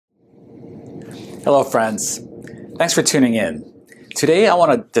Hello friends, thanks for tuning in. Today I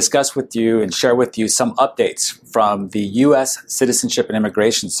want to discuss with you and share with you some updates from the U.S. Citizenship and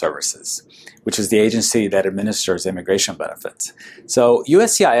Immigration Services, which is the agency that administers immigration benefits. So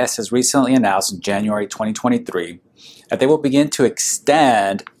USCIS has recently announced in January 2023 that they will begin to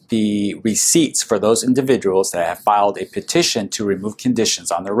extend the receipts for those individuals that have filed a petition to remove conditions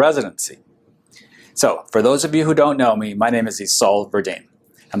on their residency. So for those of you who don't know me, my name is Isolde Verdeen.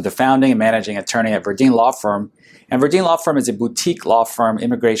 I'm the founding and managing attorney at Verdeen Law Firm, and Verdeen Law Firm is a boutique law firm,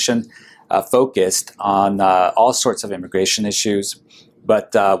 immigration focused on all sorts of immigration issues,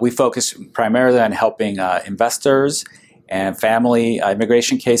 but we focus primarily on helping investors and family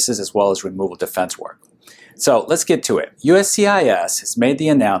immigration cases as well as removal defense work. So let's get to it. USCIS has made the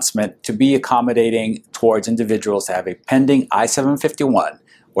announcement to be accommodating towards individuals that have a pending I-751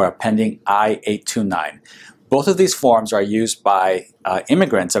 or a pending I-829. Both of these forms are used by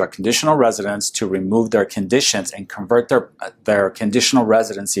immigrants that are conditional residents to remove their conditions and convert their conditional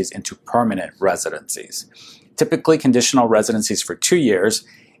residencies into permanent residencies. Typically conditional residencies for 2 years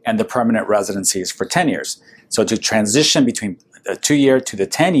and the permanent residencies for 10 years. So to transition between the 2-year to the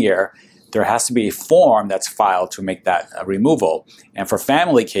 10-year, there has to be a form that's filed to make that removal. And for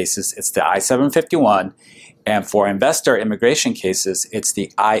family cases, it's the I-751, and for investor immigration cases, it's the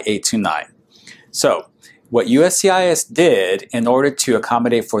I-829. So what USCIS did in order to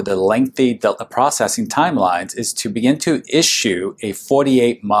accommodate for the lengthy processing timelines is to begin to issue a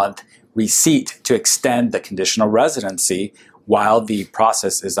 48-month receipt to extend the conditional residency while the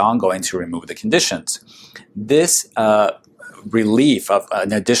process is ongoing to remove the conditions. This relief of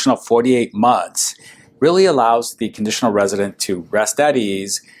an additional 48 months really allows the conditional resident to rest at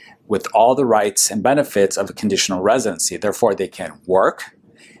ease with all the rights and benefits of a conditional residency. Therefore, they can work,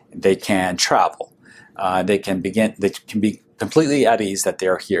 they can travel. They can be completely at ease that they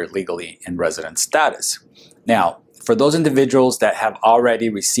are here legally in resident status. Now, for those individuals that have already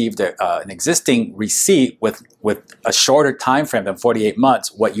received an existing receipt with a shorter time frame than 48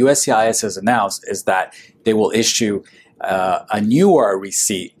 months, what USCIS has announced is that they will issue a newer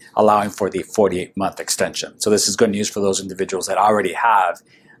receipt allowing for the 48-month extension. So this is good news for those individuals that already have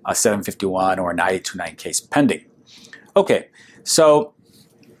a 751 or an I-829 case pending. Okay, so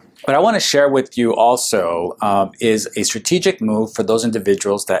what I want to share with you also is a strategic move for those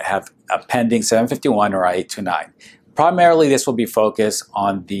individuals that have a pending 751 or I-829. Primarily, this will be focused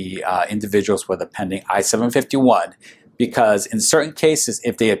on the individuals with a pending I-751 because in certain cases,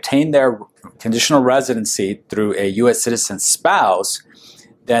 if they obtain their conditional residency through a U.S. citizen spouse,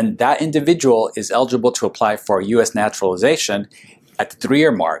 then that individual is eligible to apply for U.S. naturalization at the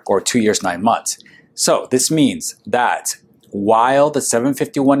 3-year mark or 2 years, 9 months. So this means that while the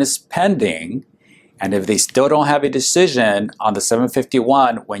 751 is pending, and if they still don't have a decision on the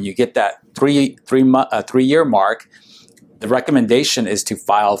 751 when you get that 3-year mark, the recommendation is to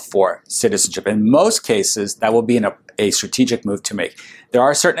file for citizenship. In most cases, that will be a strategic move to make. There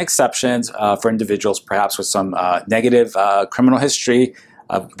are certain exceptions for individuals perhaps with some negative criminal history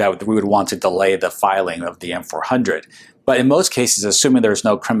that we would want to delay the filing of the M400. But in most cases, assuming there's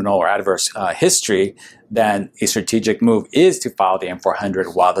no criminal or adverse history, then a strategic move is to file the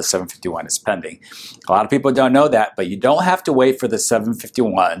M400 while the 751 is pending. A lot of people don't know that, but you don't have to wait for the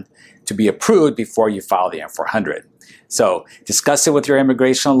 751 to be approved before you file the M400. So discuss it with your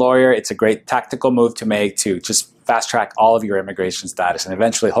immigration lawyer. It's a great tactical move to make to just fast track all of your immigration status and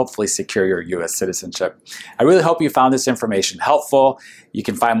eventually hopefully secure your U.S. citizenship. I really hope you found this information helpful. You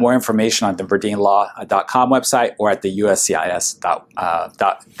can find more information on the verdeenlaw.com website or at the USCIS.gov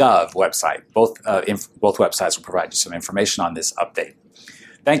website. Both websites will provide you some information on this update.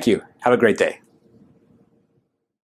 Thank you. Have a great day.